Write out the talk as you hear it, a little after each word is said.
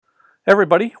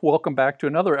Everybody, welcome back to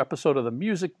another episode of the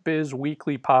Music Biz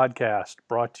Weekly Podcast,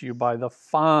 brought to you by the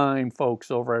fine folks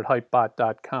over at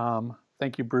Hypebot.com.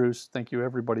 Thank you, Bruce. Thank you,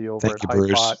 everybody over at Thank you, Hypebot,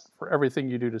 Bruce. for everything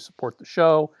you do to support the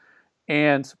show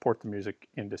and support the music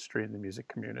industry and the music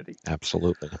community.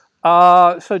 Absolutely.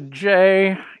 So,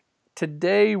 Jay,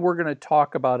 today we're going to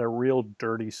talk about a real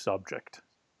dirty subject.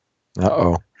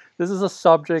 Uh-oh. This is a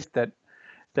subject that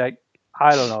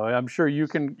I don't know. I'm sure you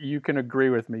can agree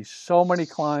with me. So many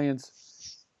clients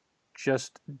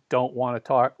just don't want to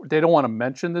talk. They don't want to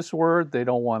mention this word. They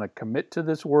don't want to commit to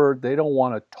this word. They don't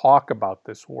want to talk about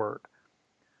this word.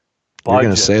 You're going to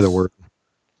Budgets. say the word.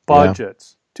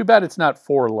 Budgets. Yeah. Too bad it's not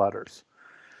 4 letters.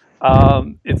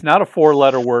 It's not a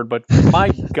 4-letter word, but my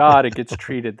God, it gets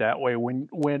treated that way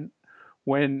when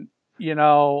you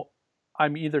know,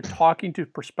 I'm either talking to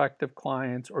prospective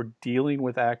clients or dealing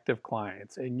with active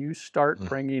clients, and you start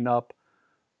bringing up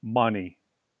money,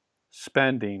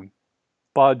 spending,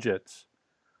 budgets.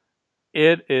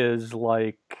 It is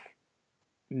like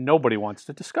nobody wants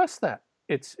to discuss that.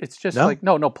 It's just like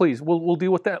no, please, we'll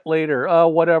deal with that later.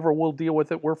 Whatever, we'll deal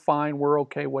with it. We're fine. We're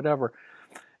okay. Whatever.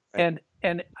 Right.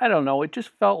 And I don't know. It just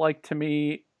felt like to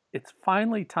me, it's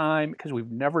finally time, because we've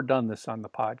never done this on the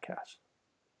podcast,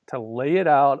 to lay it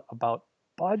out about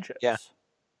budgets. Yeah.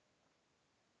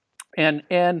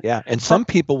 And some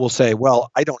people will say,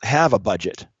 well, I don't have a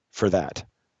budget for that.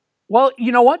 Well,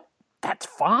 you know what? That's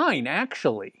fine,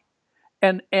 actually.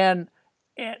 And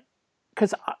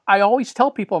because I always tell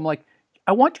people, I'm like,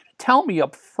 I want you to tell me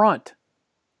up front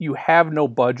you have no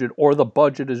budget or the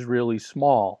budget is really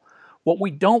small. What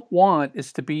we don't want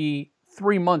is to be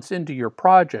 3 months into your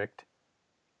project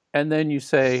and then you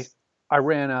say, I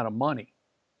ran out of money.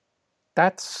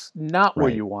 That's not where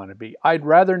you want to be. I'd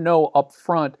rather know up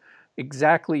front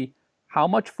exactly how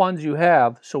much funds you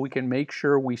have so we can make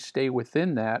sure we stay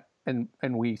within that and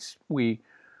we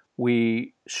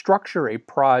structure a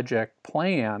project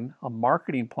plan, a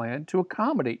marketing plan to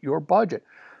accommodate your budget.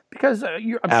 Because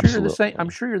I'm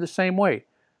sure you're the same way.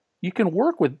 You can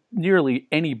work with nearly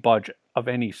any budget of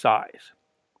any size.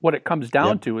 What it comes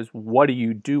down to is, what do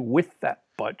you do with that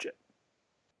budget?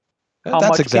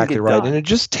 That's exactly right. Done? And it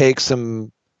just takes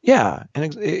some,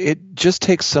 it just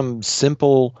takes some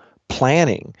simple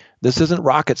planning. This isn't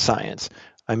rocket science.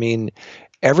 I mean,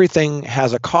 everything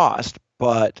has a cost,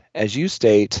 but as you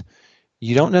state,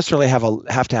 you don't necessarily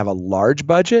have to have a large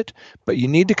budget, but you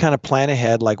need to kind of plan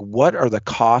ahead, like what are the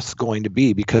costs going to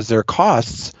be? Because there are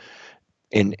costs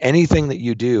in anything that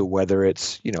you do, whether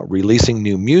it's, releasing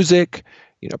new music,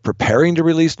 preparing to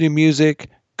release new music,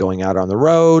 going out on the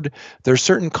road. There's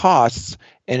certain costs,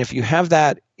 and if you have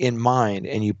that in mind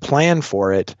and you plan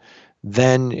for it,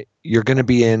 then you're going to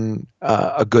be in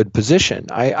a good position.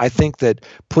 I think that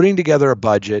putting together a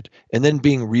budget and then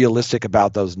being realistic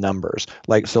about those numbers,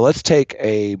 so let's take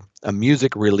a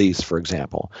music release, for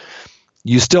example.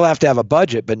 You still have to have a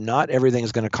budget, but not everything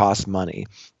is going to cost money.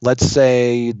 Let's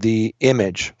say the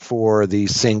image for the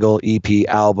single, EP,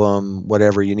 album,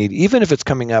 whatever you need, even if it's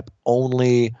coming up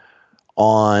only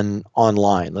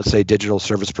online, let's say digital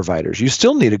service providers, you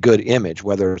still need a good image,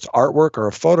 whether it's artwork or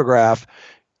a photograph.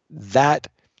 That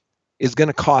is going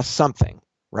to cost something,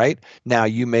 right? Now,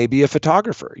 you may be a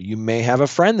photographer. You may have a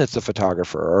friend that's a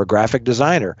photographer or a graphic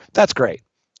designer. That's great.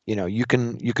 You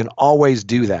can always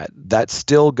do that. That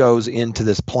still goes into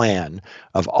this plan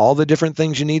of all the different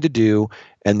things you need to do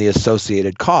and the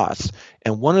associated costs.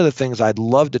 And one of the things I'd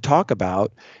love to talk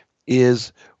about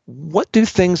is, what do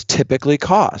things typically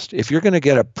cost? If you're going to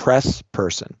get a press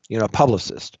person, a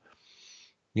publicist,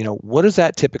 what does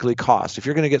that typically cost? If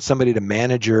you're going to get somebody to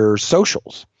manage your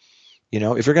socials,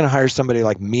 if you're going to hire somebody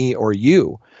like me or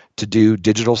you to do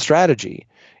digital strategy,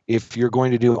 if you're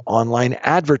going to do online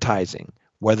advertising,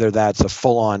 whether that's a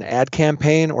full-on ad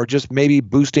campaign or just maybe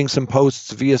boosting some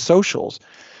posts via socials,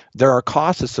 there are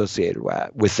costs associated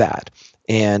with that.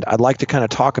 And I'd like to kind of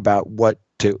talk about what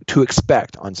to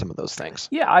expect on some of those things.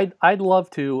 Yeah, I'd love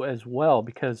to as well,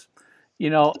 because,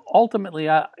 ultimately,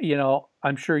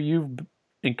 I'm sure you've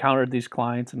encountered these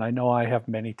clients, and I know I have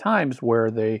many times, where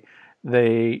they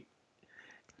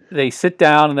sit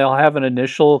down and they'll have an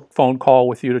initial phone call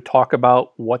with you to talk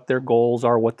about what their goals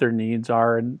are, what their needs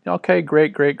are. And okay,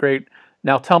 great.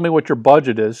 Now tell me what your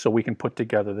budget is so we can put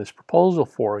together this proposal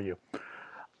for you.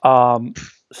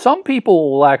 Some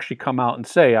people will actually come out and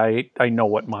say, I know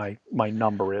what my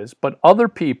number is. But other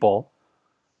people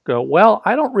go, well,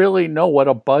 I don't really know what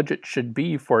a budget should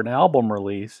be for an album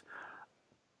release.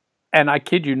 And I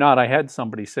kid you not, I had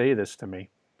somebody say this to me.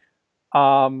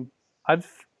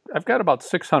 I've got about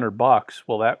 $600.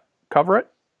 Will that cover it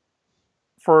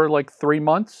for like 3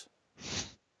 months?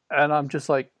 And I'm just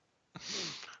like,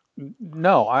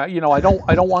 No, I don't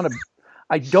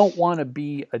want to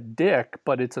be a dick,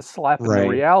 but it's a slap in the Right.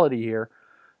 reality here.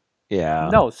 Yeah.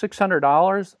 No,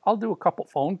 $600, I'll do a couple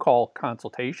phone call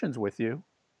consultations with you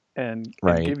and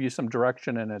Right. give you some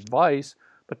direction and advice,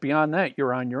 but beyond that,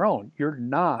 you're on your own. You're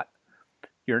not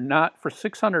for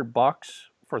 $600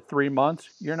 for 3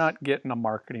 months, you're not getting a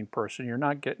marketing person, you're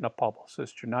not getting a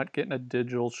publicist, you're not getting a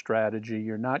digital strategy,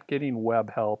 you're not getting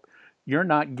web help, you're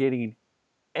not getting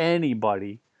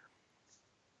anybody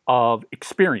of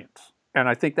experience. And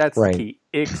I think that's the Right. key,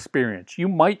 experience. You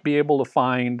might be able to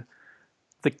find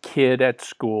the kid at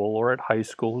school or at high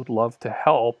school who'd love to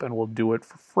help and will do it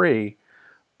for free.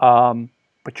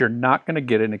 But you're not going to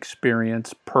get an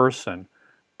experienced person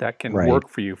that can Right. work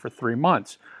for you for 3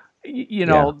 months. You Yeah.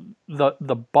 know,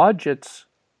 the budgets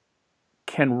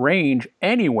can range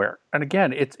anywhere. And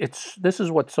again, it's this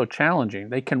is what's so challenging.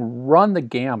 They can run the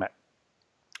gamut.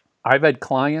 I've had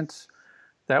clients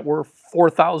that were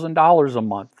 $4,000 a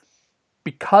month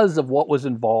because of what was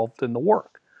involved in the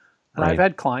work. And I've Right.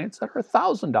 had clients that are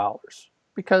 $1,000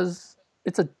 because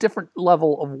it's a different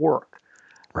level of work.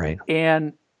 Right.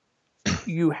 And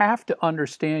you have to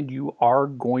understand you are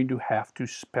going to have to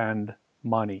spend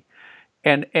money.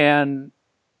 And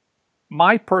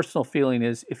my personal feeling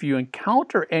is if you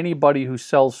encounter anybody who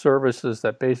sells services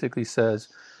that basically says,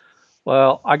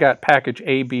 well, I got package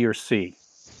A, B, or C.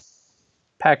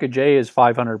 Package A is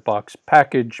 $500,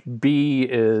 package B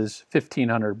is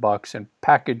 $1,500, and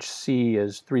package C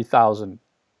is $3,000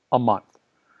 a month.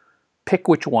 Pick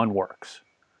which one works.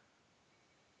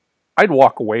 I'd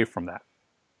walk away from that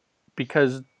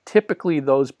because typically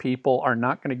those people are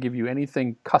not going to give you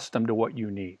anything custom to what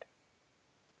you need.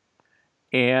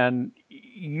 And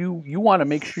you want to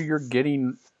make sure you're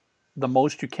getting the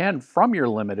most you can from your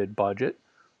limited budget.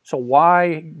 So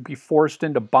why be forced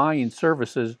into buying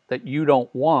services that you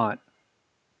don't want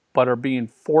but are being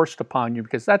forced upon you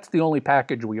because that's the only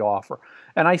package we offer.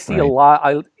 And I see a Right.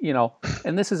 lot,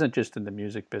 and this isn't just in the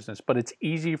music business, but it's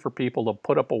easy for people to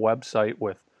put up a website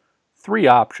with 3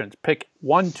 options. Pick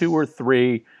 1, 2, or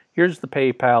 3. Here's the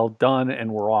PayPal, done,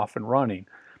 and we're off and running.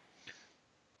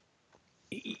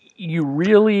 You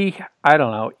really, I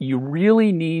don't know, you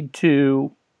really need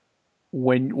to,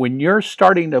 when you're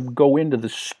starting to go into the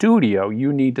studio,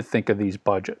 you need to think of these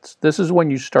budgets. This is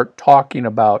when you start talking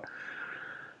about,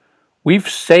 we've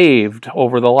saved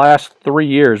over the last 3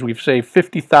 years, we've saved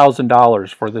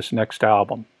 $50,000 for this next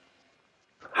album.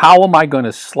 How am I going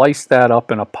to slice that up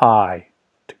in a pie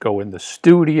to go in the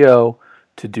studio,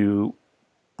 to do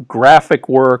graphic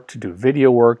work, to do video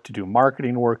work, to do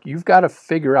marketing work? You've got to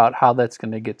figure out how that's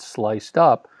going to get sliced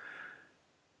up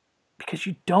because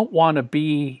you don't want to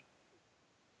be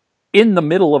in the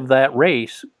middle of that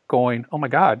race going, oh my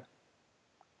God,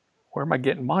 where am I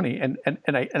getting money? And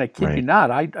I kid you Right.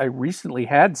 not, I recently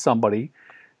had somebody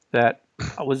that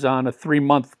I was on a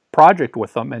 3-month project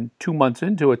with them, and 2 months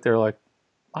into it, they're like,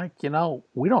 Mike,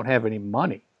 we don't have any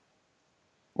money.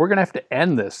 We're going to have to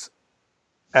end this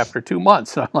after 2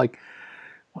 months. And I'm like,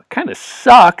 well, it kind of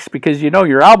sucks because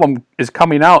your album is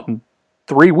coming out in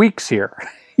 3 weeks here.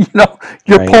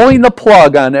 You're Right. pulling the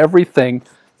plug on everything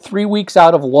 3 weeks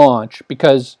out of launch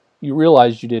because you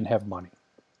realized you didn't have money.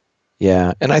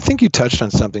 Yeah. And I think you touched on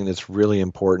something that's really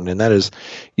important, and that is,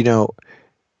 you know,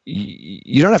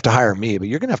 you don't have to hire me, but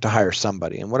you're going to have to hire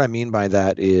somebody. And what I mean by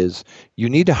that is you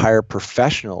need to hire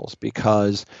professionals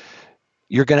because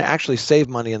you're going to actually save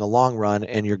money in the long run,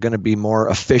 and you're going to be more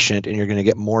efficient, and you're going to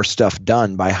get more stuff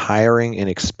done by hiring an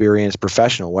experienced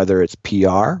professional, whether it's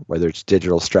PR, whether it's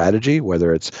digital strategy,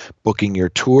 whether it's booking your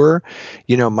tour.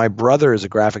 My brother is a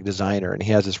graphic designer, and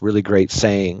he has this really great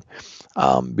saying,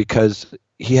 because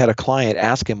he had a client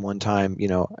ask him one time,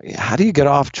 how do you get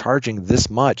off charging this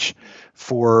much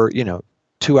for,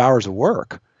 2 hours of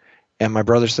work? And my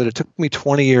brother said, it took me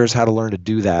 20 years how to learn to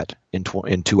do that in 2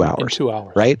 hours. In 2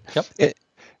 hours. Right? Yep.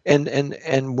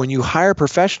 And when you hire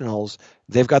professionals,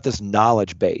 they've got this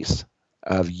knowledge base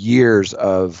of years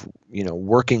of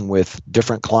working with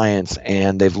different clients,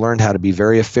 and they've learned how to be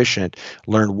very efficient,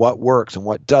 learn what works and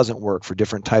what doesn't work for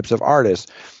different types of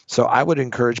artists. So I would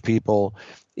encourage people,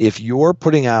 if you're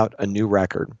putting out a new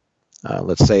record,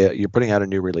 let's say you're putting out a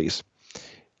new release,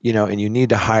 and you need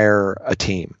to hire a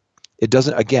team. It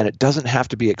doesn't have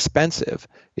to be expensive.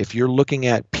 If you're looking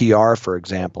at PR, for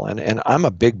example, and I'm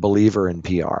a big believer in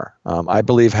PR. I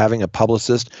believe having a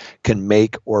publicist can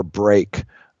make or break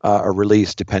a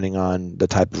release depending on the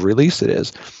type of release it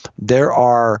is. There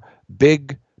are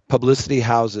big publicity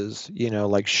houses,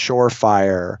 like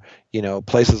Surefire,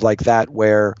 places like that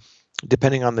where,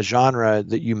 depending on the genre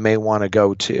that you may want to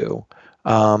go to,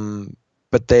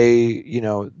 but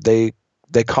they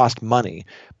cost money.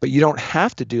 But you don't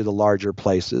have to do the larger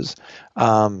places.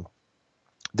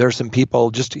 There's some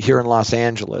people just here in Los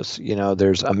Angeles.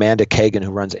 There's Amanda Kagan,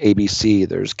 who runs ABC.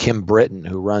 There's Kim Britton,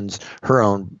 who runs her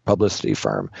own publicity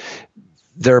firm.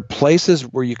 There are places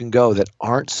where you can go that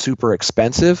aren't super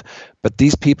expensive, but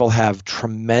these people have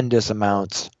tremendous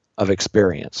amounts of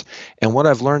experience. And what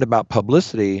I've learned about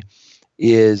publicity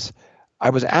is,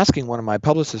 I was asking one of my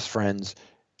publicist friends,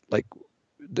 like,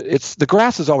 it's the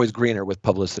grass is always greener with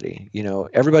publicity.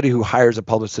 Everybody who hires a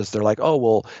publicist, they're like, oh,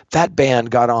 well, that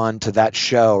band got on to that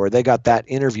show, or they got that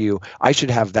interview, I should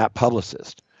have that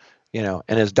publicist. And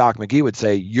as Doc McGee would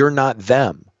say, you're not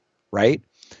them, right?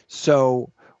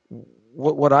 So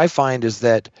what I find is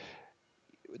that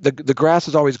the grass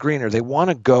is always greener. They want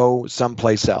to go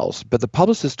someplace else. But the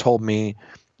publicist told me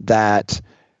that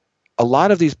a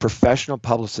lot of these professional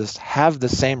publicists have the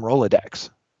same Rolodex.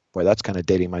 Boy, that's kind of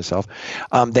dating myself.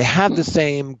 They have the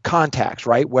same contacts,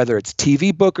 right? Whether it's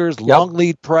TV bookers, long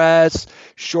lead press,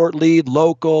 short lead,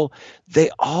 local, they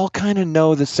all kind of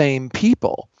know the same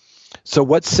people. So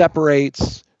what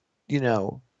separates,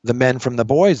 the men from the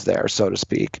boys there, so to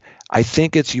speak? I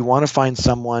think it's, you want to find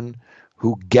someone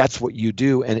who gets what you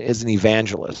do and is an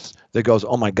evangelist that goes,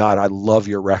 oh my God, I love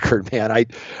your record, man.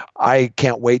 I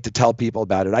can't wait to tell people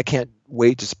about it. I can't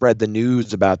wait to spread the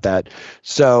news about that.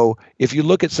 So if you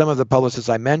look at some of the publicists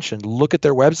I mentioned, look at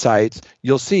their websites,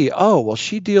 you'll see, oh, well,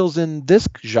 she deals in this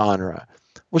genre.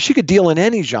 Well, she could deal in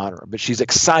any genre, but she's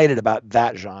excited about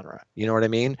that genre. You know what I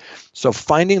mean? So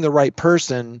finding the right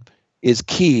person is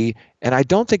key. And I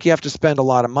don't think you have to spend a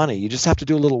lot of money. You just have to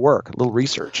do a little work, a little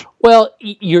research. Well,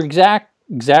 you're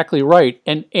exactly right.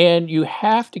 And you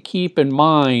have to keep in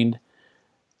mind,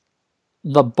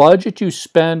 the budget you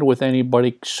spend with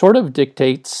anybody sort of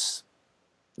dictates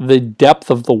the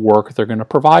depth of the work they're going to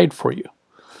provide for you.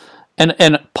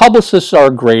 And publicists are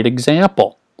a great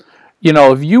example.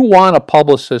 If you want a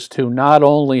publicist who not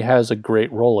only has a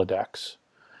great Rolodex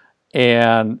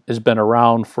and has been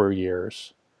around for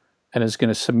years and is going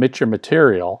to submit your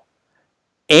material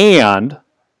and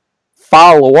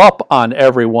follow up on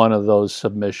every one of those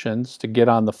submissions, to get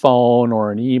on the phone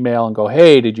or an email and go,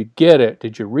 hey, did you get it?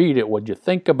 Did you read it? What'd you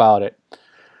think about it?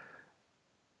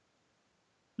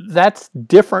 That's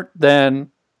different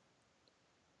than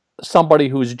somebody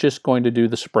who's just going to do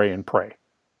the spray and pray.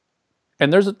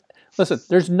 And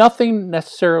there's nothing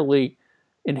necessarily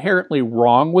inherently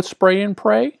wrong with spray and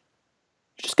pray.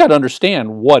 You just got to understand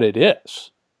what it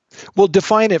is. Well,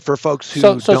 define it for folks who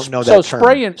don't know that term.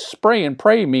 So spray and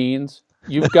pray means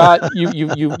you've got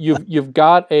you've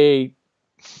got a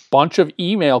bunch of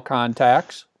email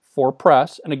contacts for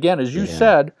press, and again, as you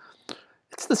said,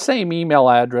 it's the same email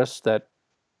address that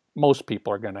most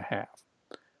people are going to have.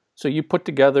 So you put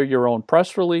together your own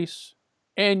press release,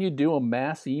 and you do a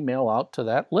mass email out to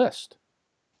that list.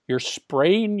 You're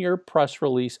spraying your press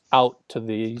release out to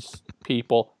these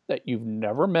people that you've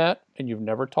never met and you've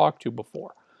never talked to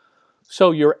before.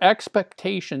 So your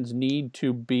expectations need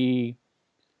to be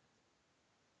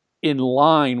in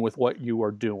line with what you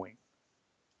are doing.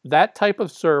 That type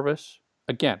of service,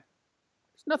 again,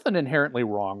 there's nothing inherently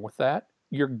wrong with that.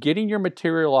 You're getting your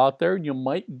material out there, and you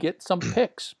might get some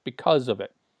picks because of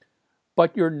it.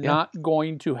 But you're not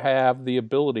going to have the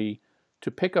ability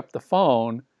to pick up the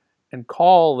phone and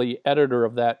call the editor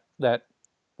of that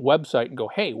website and go,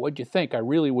 hey, what'd you think? I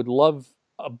really would love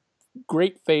a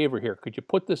great favor here. Could you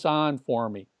put this on for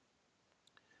me?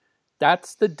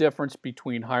 That's the difference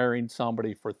between hiring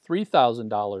somebody for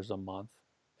 $3,000 a month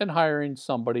and hiring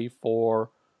somebody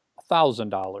for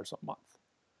 $1,000 a month.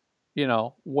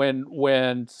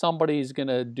 When somebody's going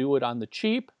to do it on the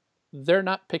cheap, they're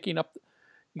not picking up.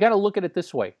 You got to look at it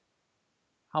this way.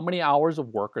 How many hours of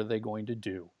work are they going to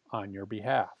do on your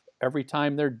behalf? Every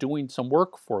time they're doing some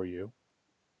work for you,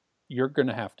 you're going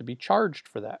to have to be charged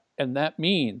for that. And that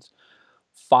means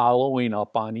following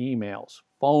up on emails,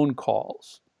 phone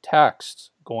calls,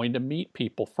 texts, going to meet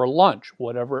people for lunch,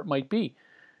 whatever it might be.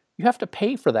 You have to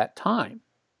pay for that time.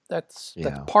 That's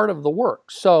part of the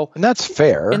work. So, and that's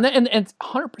fair. And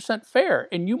 100% fair.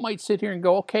 And you might sit here and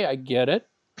go, okay, I get it.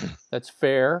 That's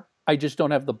fair. I just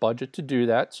don't have the budget to do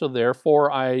that. So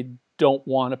therefore, I don't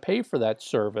want to pay for that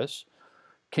service.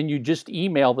 Can you just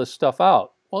email this stuff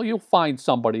out? Well, you'll find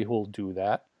somebody who'll do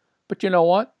that. But you know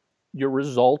what? Your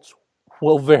results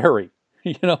will vary.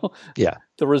 The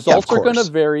results are going to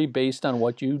vary based on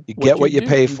what you get what you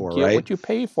pay for, right? What you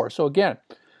pay for. So again,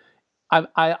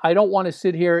 I don't want to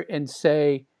sit here and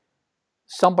say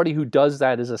somebody who does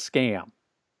that is a scam.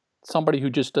 Somebody who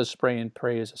just does spray and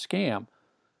pray is a scam.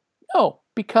 No,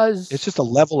 Because it's just a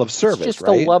level of service, it's just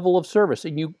right? a level of service,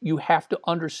 and you have to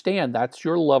understand that's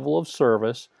your level of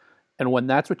service, and when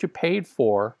that's what you paid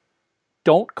for,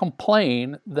 don't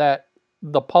complain that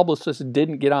the publicist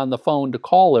didn't get on the phone to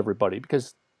call everybody,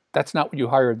 because that's not what you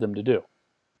hired them to do.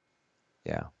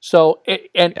 Yeah. So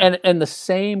and the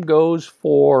same goes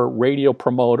for radio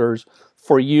promoters,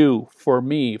 for you, for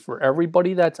me, for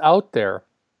everybody that's out there.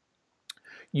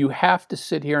 You have to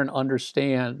sit here and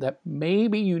understand that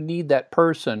maybe you need that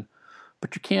person,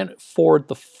 but you can't afford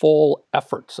the full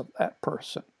efforts of that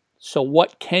person. So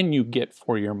what can you get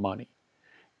for your money?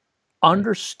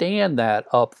 Understand that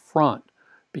up front,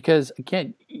 because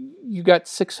again, you got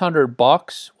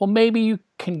 $600. Well, maybe you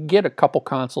can get a couple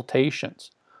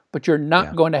consultations, but you're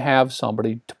not going to have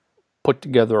somebody to put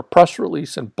together a press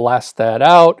release and blast that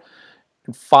out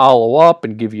and follow up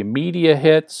and give you media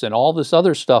hits and all this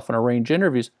other stuff and arrange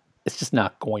interviews. It's just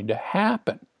not going to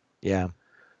happen. Yeah.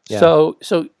 So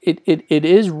it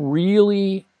is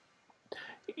really,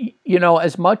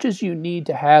 as much as you need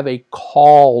to have a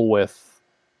call with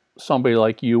somebody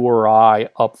like you or I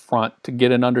up front to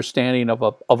get an understanding of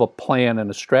a plan and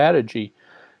a strategy,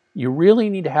 you really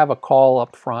need to have a call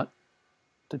up front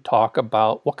to talk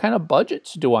about what kind of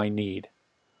budgets do I need.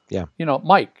 Yeah.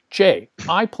 Mike, Jay,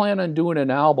 I plan on doing an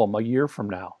album a year from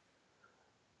now.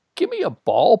 Give me a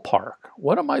ballpark.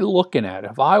 What am I looking at?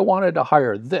 If I wanted to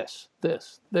hire this, do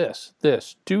this,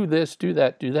 do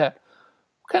that,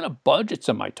 what kind of budgets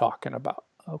am I talking about?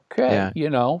 Okay,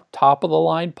 top of the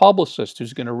line publicist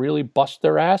who's going to really bust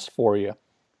their ass for you.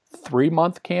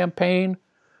 3-month campaign,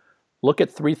 look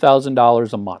at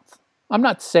 $3,000 a month. I'm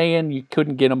not saying you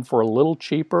couldn't get them for a little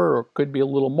cheaper or could be a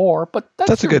little more, but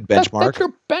that's a good benchmark. That's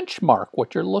your benchmark,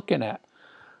 what you're looking at.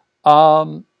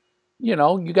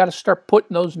 You got to start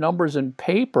putting those numbers in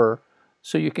paper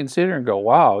so you can sit here and go,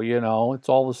 wow, it's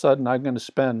all of a sudden I'm going to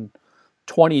spend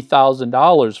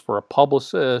 $20,000 for a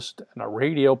publicist and a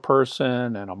radio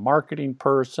person and a marketing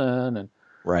person. And,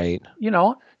 right.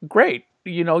 Great.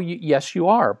 Yes, you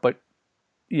are. But,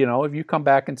 if you come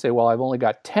back and say, well, I've only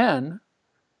got 10,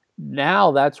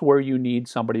 now that's where you need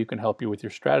somebody who can help you with your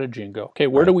strategy and go, okay,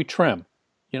 where do we trim?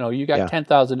 You got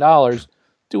 $10,000.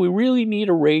 Do we really need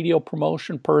a radio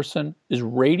promotion person? Is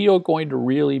radio going to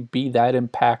really be that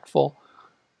impactful?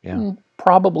 Yeah.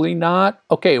 Probably not.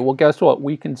 Okay, well, guess what?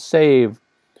 We can save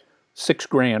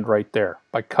 $6,000 right there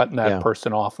by cutting that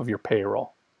person off of your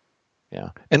payroll.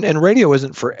 Yeah. And radio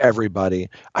isn't for everybody.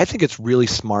 I think it's really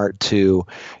smart to,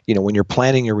 when you're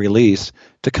planning your release,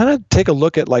 to kind of take a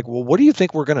look at what do you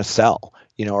think we're going to sell?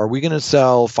 Are we going to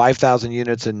sell 5,000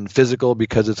 units in physical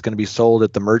because it's going to be sold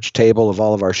at the merch table of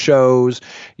all of our shows?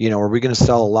 Are we going to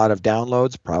sell a lot of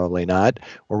downloads? Probably not.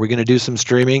 Are we going to do some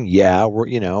streaming? Yeah, we're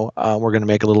going to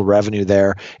make a little revenue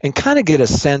there, and kind of get a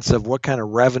sense of what kind of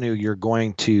revenue you're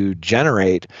going to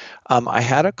generate. I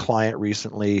had a client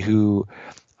recently who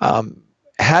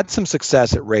had some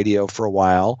success at radio for a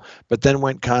while, but then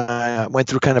went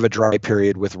through kind of a dry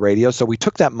period with radio. So we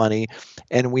took that money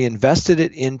and we invested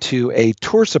it into a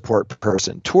tour support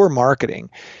person, tour marketing,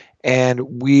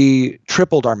 and we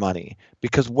tripled our money,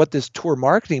 because what this tour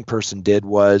marketing person did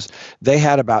was they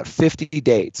had about 50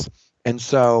 dates. And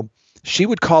so she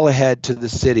would call ahead to the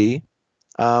city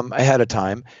ahead of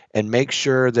time and make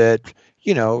sure that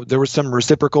there was some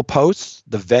reciprocal posts.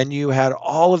 The venue had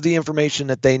all of the information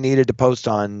that they needed to post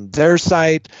on their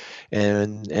site,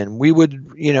 and we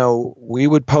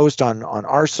would post on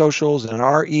our socials and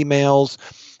our emails,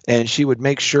 and she would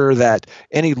make sure that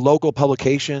any local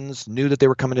publications knew that they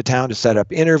were coming to town to set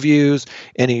up interviews,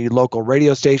 any local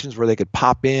radio stations where they could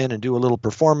pop in and do a little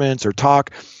performance or talk.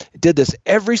 Did this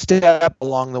every step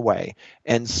along the way.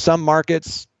 And some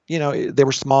markets, they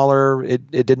were smaller. It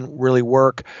didn't really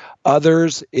work.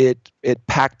 Others, it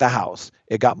packed the house.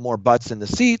 It got more butts in the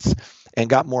seats and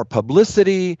got more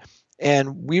publicity.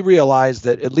 And we realized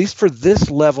that, at least for this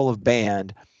level of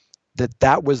band,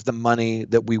 that was the money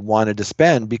that we wanted to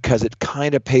spend, because it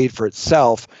kind of paid for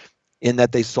itself in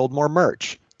that they sold more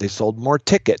merch. They sold more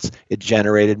tickets. It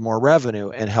generated more revenue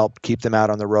and helped keep them out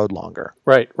on the road longer.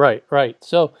 Right.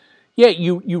 So, yeah,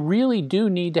 you really do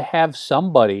need to have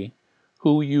somebody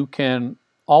who you can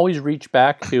always reach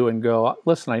back to and go,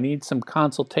 listen, I need some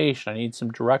consultation. I need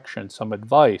some direction, some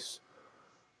advice.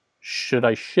 Should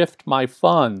I shift my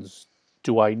funds?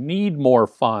 Do I need more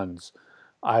funds?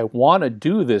 I want to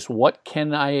do this. What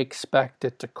can I expect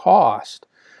it to cost?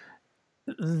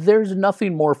 There's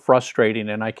nothing more frustrating,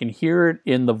 and I can hear it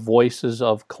in the voices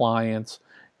of clients,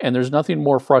 and there's nothing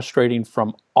more frustrating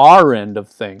from our end of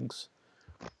things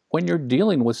when you're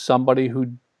dealing with somebody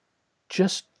who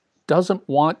just doesn't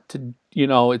want to,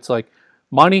 it's like,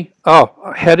 Money,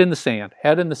 oh, head in the sand,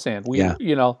 head in the sand. Yeah.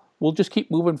 We'll just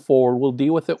keep moving forward. We'll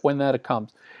deal with it when that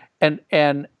comes.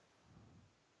 And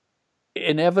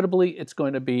inevitably it's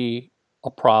going to be a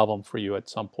problem for you at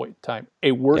some point in time.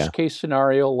 A worst case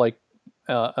scenario, like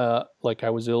I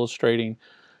was illustrating,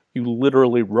 you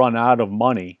literally run out of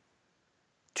money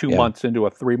 2 months into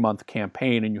a 3-month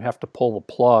campaign, and you have to pull the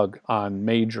plug on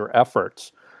major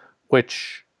efforts,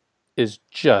 which is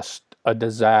just a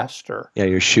disaster. Yeah,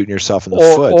 you're shooting yourself in the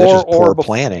foot. That's just poor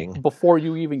planning. Before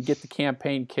you even get the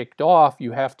campaign kicked off,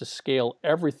 you have to scale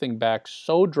everything back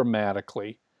so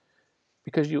dramatically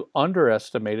because you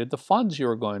underestimated the funds you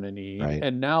were going to need. Right.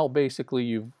 And now basically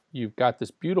you've got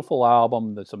this beautiful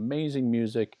album, this amazing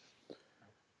music,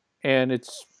 and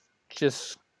it's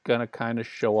just going to kind of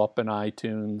show up in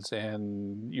iTunes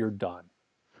and you're done.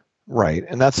 Right.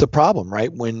 And that's the problem,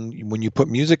 right? When you put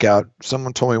music out,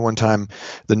 someone told me one time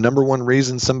the number one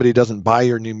reason somebody doesn't buy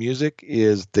your new music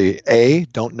is they A,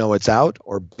 don't know it's out,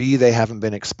 or B, they haven't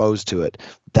been exposed to it.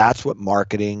 That's what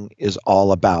marketing is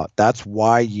all about. That's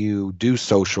why you do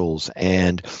socials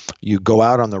and you go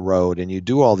out on the road and you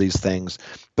do all these things.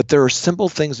 But there are simple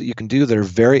things that you can do that are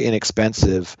very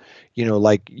inexpensive.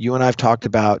 Like you and I've talked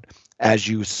about, as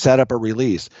you set up a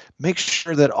release, make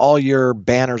sure that all your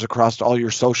banners across all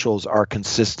your socials are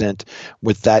consistent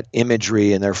with that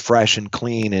imagery and they're fresh and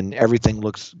clean and everything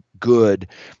looks good.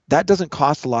 That doesn't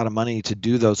cost a lot of money to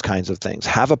do those kinds of things.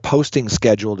 Have a posting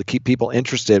schedule to keep people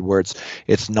interested where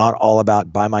it's not all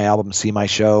about buy my album, see my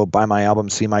show, buy my album,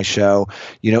 see my show.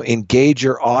 Engage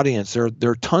your audience. There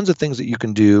are tons of things that you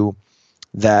can do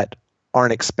that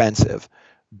aren't expensive.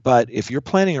 But if you're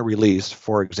planning a release,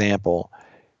 for example,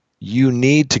 you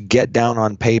need to get down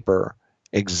on paper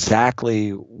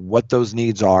exactly what those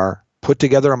needs are, put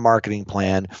together a marketing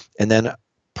plan, and then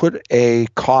put a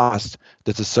cost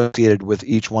that's associated with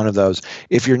each one of those.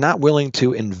 If you're not willing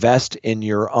to invest in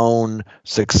your own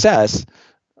success,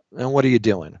 then what are you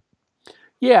doing?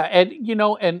 Yeah,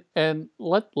 and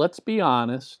let's be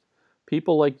honest.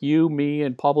 People like you, me,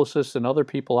 and publicists and other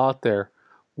people out there,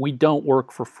 we don't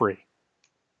work for free.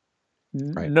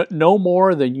 Right. No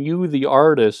more than you, the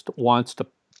artist, wants to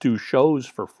do shows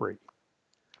for free.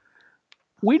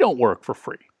 We don't work for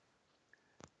free.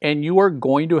 And you are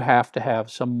going to have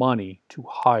some money to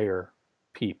hire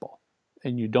people.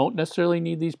 And you don't necessarily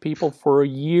need these people for a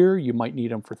year. You might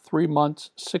need them for 3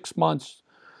 months, 6 months.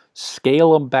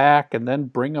 Scale them back and then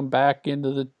bring them back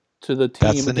into the team.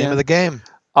 That's the name of the game.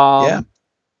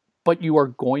 But you are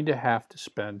going to have to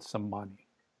spend some money.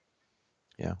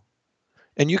 Yeah.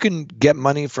 And you can get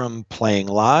money from playing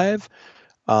live.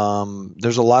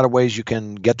 There's a lot of ways you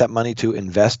can get that money to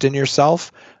invest in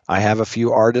yourself. I have a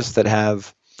few artists that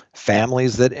have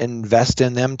families that invest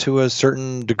in them to a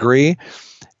certain degree.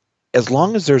 As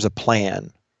long as there's a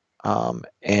plan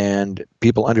and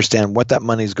people understand what that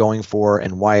money is going for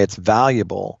and why it's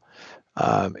valuable,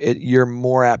 you're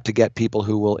more apt to get people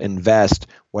who will invest,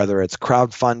 whether it's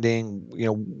crowdfunding,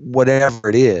 whatever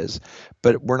it is.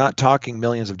 But we're not talking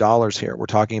millions of dollars here. We're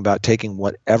talking about taking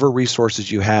whatever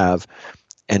resources you have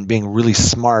and being really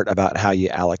smart about how you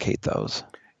allocate those.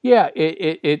 Yeah,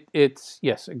 it's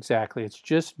yes, exactly. It's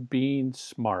just being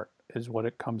smart is what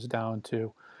it comes down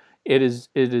to. It is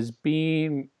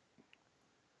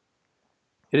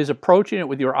approaching it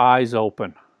with your eyes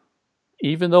open.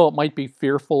 Even though it might be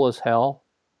fearful as hell,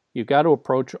 you got to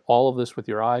approach all of this with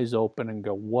your eyes open and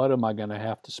go, what am I going to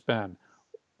have to spend?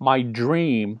 My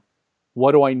dream,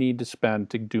 what do I need to spend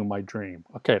to do my dream?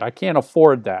 Okay, I can't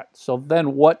afford that. So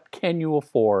then what can you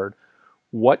afford?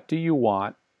 What do you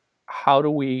want? How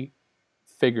do we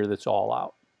figure this all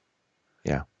out?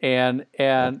 Yeah. And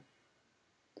I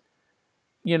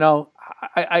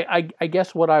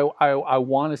guess what I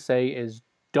want to say is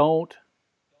don't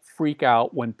freak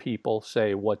out when people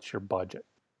say, what's your budget?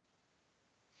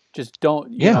 Just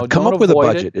don't, come up with a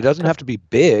budget. It doesn't have to be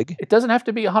big. It doesn't have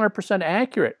to be 100%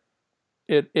 accurate.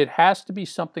 It has to be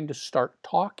something to start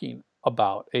talking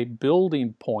about, a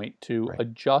building point to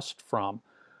adjust from.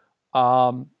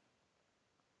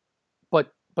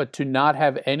 But to not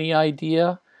have any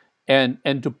idea and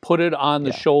to put it on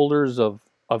the shoulders of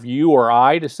you or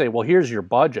I to say, well, here's your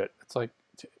budget. It's like,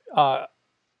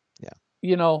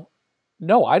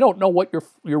 no, I don't know what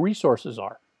your resources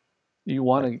are. You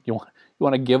want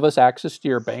to give us access to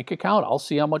your bank account? I'll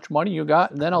see how much money you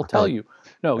got, and then I'll tell you.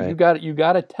 No, you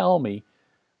got to tell me,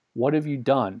 what have you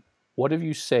done? What have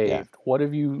you saved? Yeah. What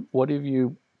have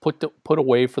you put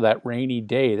away for that rainy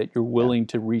day that you're willing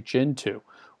to reach into?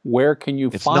 Where can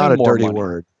you find more money? It's not a dirty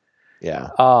word. Yeah.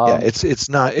 Yeah. It's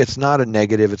not a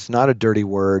negative. It's not a dirty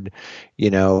word.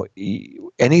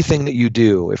 Anything that you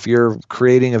do, if you're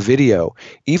creating a video,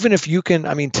 even if you can,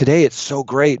 I mean, today it's so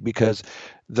great because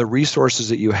the resources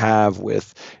that you have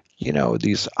with,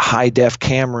 these high def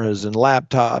cameras and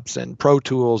laptops and Pro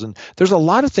Tools, and there's a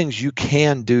lot of things you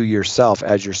can do yourself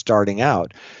as you're starting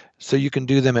out. So you can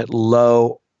do them at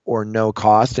low or no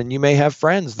cost. And you may have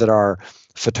friends that are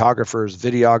photographers,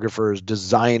 videographers,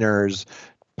 designers,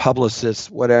 publicists,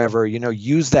 whatever,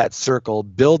 use that circle,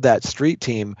 build that street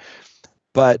team.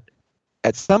 But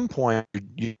at some point,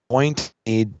 you're going to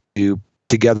need to put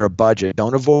together a budget.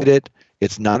 Don't avoid it.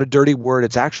 It's not a dirty word.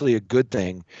 It's actually a good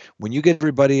thing. When you get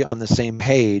everybody on the same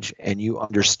page and you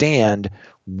understand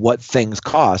what things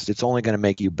cost, it's only going to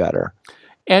make you better.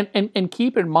 And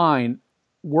keep in mind,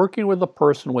 working with a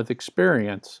person with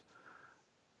experience,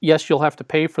 yes, you'll have to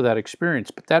pay for that experience,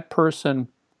 but that person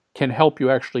can help you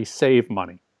actually save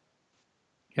money.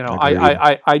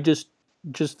 I just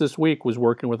this week was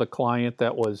working with a client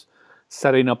that was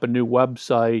setting up a new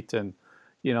website, and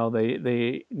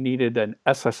they needed an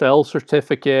SSL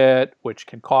certificate, which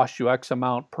can cost you X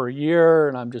amount per year.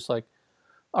 And I'm just like,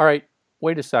 all right,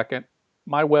 wait a second.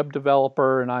 My web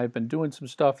developer and I have been doing some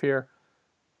stuff here.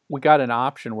 We got an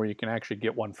option where you can actually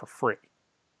get one for free.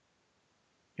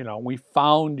 We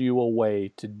found you a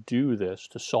way to do this,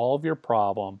 to solve your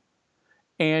problem,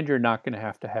 and you're not going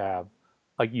to have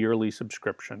a yearly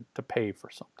subscription to pay for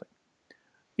something.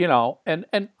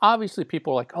 And obviously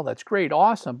people are like, oh, that's great,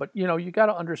 awesome. But, you got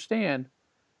to understand,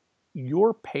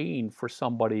 you're paying for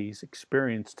somebody's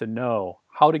experience to know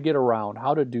how to get around,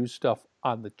 how to do stuff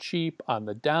on the cheap, on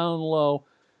the down low,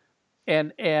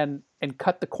 and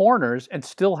cut the corners and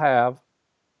still have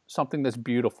something that's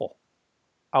beautiful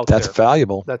out there. That's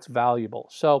valuable. That's valuable.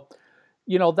 So,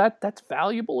 that's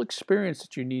valuable experience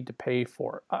that you need to pay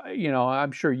for.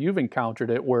 I'm sure you've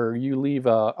encountered it where you leave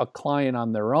a client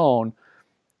on their own,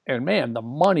 and man, the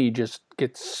money just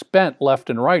gets spent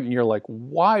left and right. And you're like,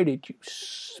 why did you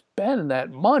spend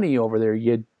that money over there?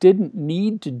 You didn't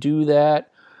need to do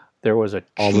that. There was a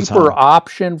cheaper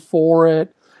option for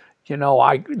it. There's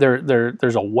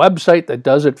a website that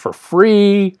does it for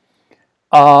free.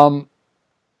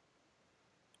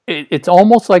 It's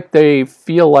almost like they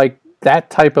feel like that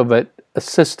type of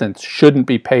assistance shouldn't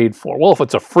be paid for. Well, if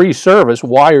it's a free service,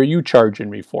 why are you charging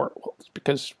me for it? Well, it's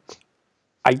because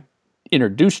I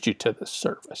introduced you to this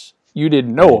service. You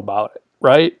didn't know about it,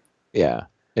 right? Yeah.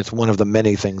 It's one of the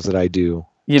many things that I do.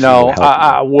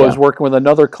 I was working with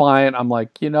another client. I'm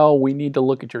like, we need to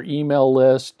look at your email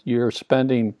list. You're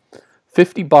spending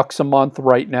 $50 a month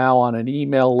right now on an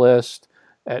email list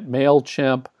at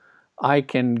MailChimp. I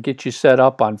can get you set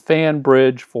up on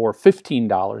FanBridge for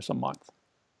 $15 a month.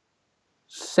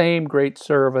 Same great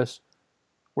service.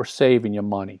 We're saving you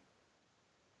money.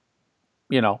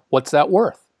 What's that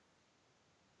worth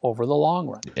over the long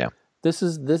run? Yeah. This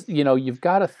you've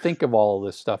got to think of all of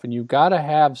this stuff, and you've got to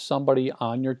have somebody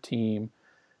on your team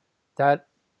that,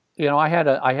 I had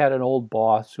an old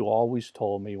boss who always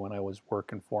told me when I was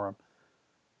working for him,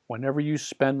 whenever you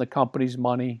spend the company's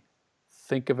money,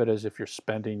 think of it as if you're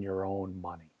spending your own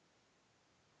money.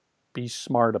 Be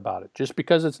smart about it. Just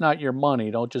because it's not your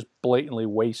money, don't just blatantly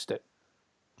waste it.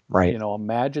 Right.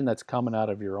 Imagine that's coming out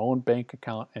of your own bank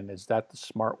account, and is that the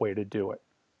smart way to do it?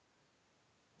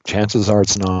 Chances are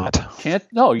it's not.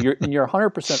 No, you're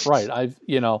 100% right.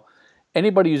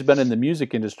 Anybody who's been in the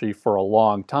music industry for a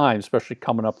long time, especially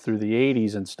coming up through the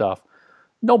 80s and stuff,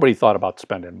 nobody thought about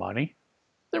spending money.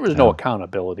 There was no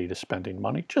accountability to spending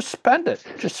money. Just spend it.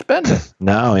 Just spend it.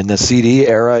 No, in the CD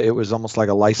era, it was almost like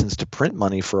a license to print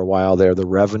money for a while there. The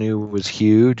revenue was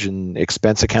huge and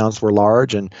expense accounts were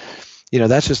large. And,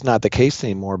 that's just not the case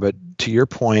anymore. But to your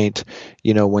point,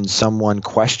 when someone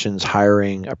questions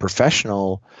hiring a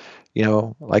professional,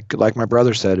 like my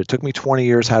brother said, it took me 20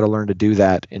 years how to learn to do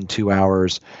that in 2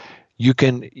 hours. You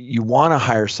want to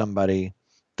hire somebody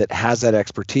that has that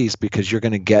expertise because you're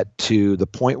going to get to the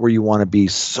point where you want to be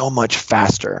so much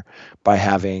faster by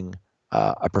having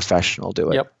a professional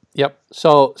do it. Yep.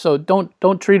 So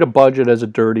don't treat a budget as a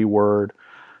dirty word.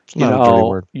 It's not a dirty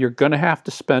word. You're going to have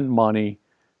to spend money.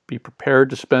 Be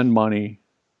prepared to spend money.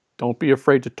 Don't be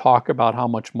afraid to talk about how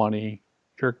much money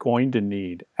you're going to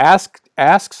need. Ask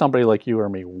somebody like you or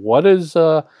me, what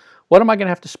am I going to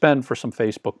have to spend for some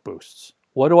Facebook boosts?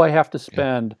 What do I have to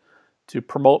spend to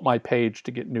promote my page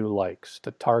to get new likes,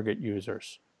 to target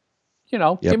users?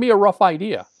 Give me a rough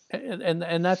idea.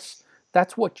 And that's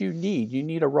what you need. You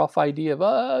need a rough idea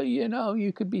of,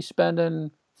 you could be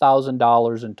spending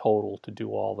 $1,000 in total to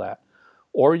do all that.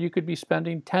 Or you could be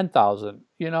spending $10,000.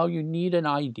 You need an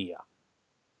idea.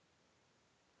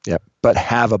 Yep. But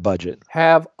have a budget.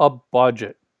 Have a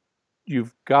budget.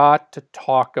 You've got to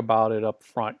talk about it up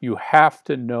front. You have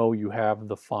to know you have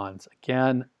the funds.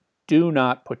 Again, do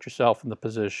not put yourself in the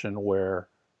position where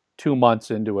 2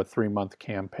 months into a 3-month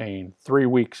campaign, 3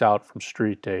 weeks out from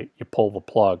street date, you pull the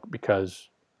plug because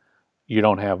you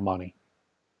don't have money.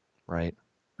 Right.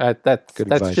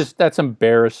 That's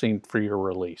embarrassing for your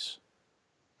release.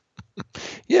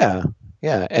 Yeah.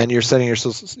 And you're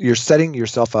setting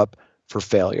yourself up for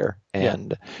failure,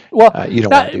 and you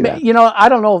don't want to do that. I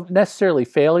don't know necessarily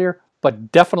failure,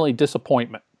 but definitely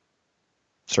disappointment.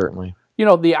 Certainly.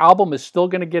 The album is still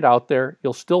going to get out there.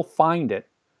 You'll still find it,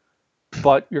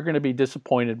 but you're going to be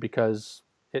disappointed because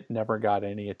it never got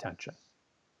any attention.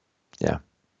 Yeah.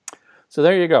 So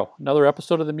there you go. Another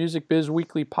episode of the Music Biz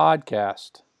Weekly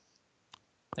podcast.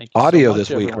 Thank you Audio so much,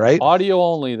 this everyone. week, right? Audio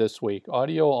only this week.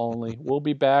 Audio only. We'll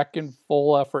be back in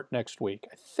full effort next week.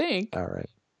 I think. All right.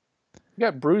 We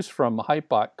got Bruce from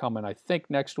Hypebot coming, I think,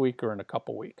 next week or in a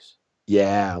couple weeks.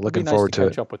 Yeah, looking forward to it.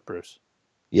 Catch up with Bruce.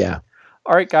 Yeah.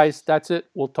 All right, guys, that's it.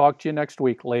 We'll talk to you next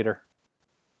week. Later.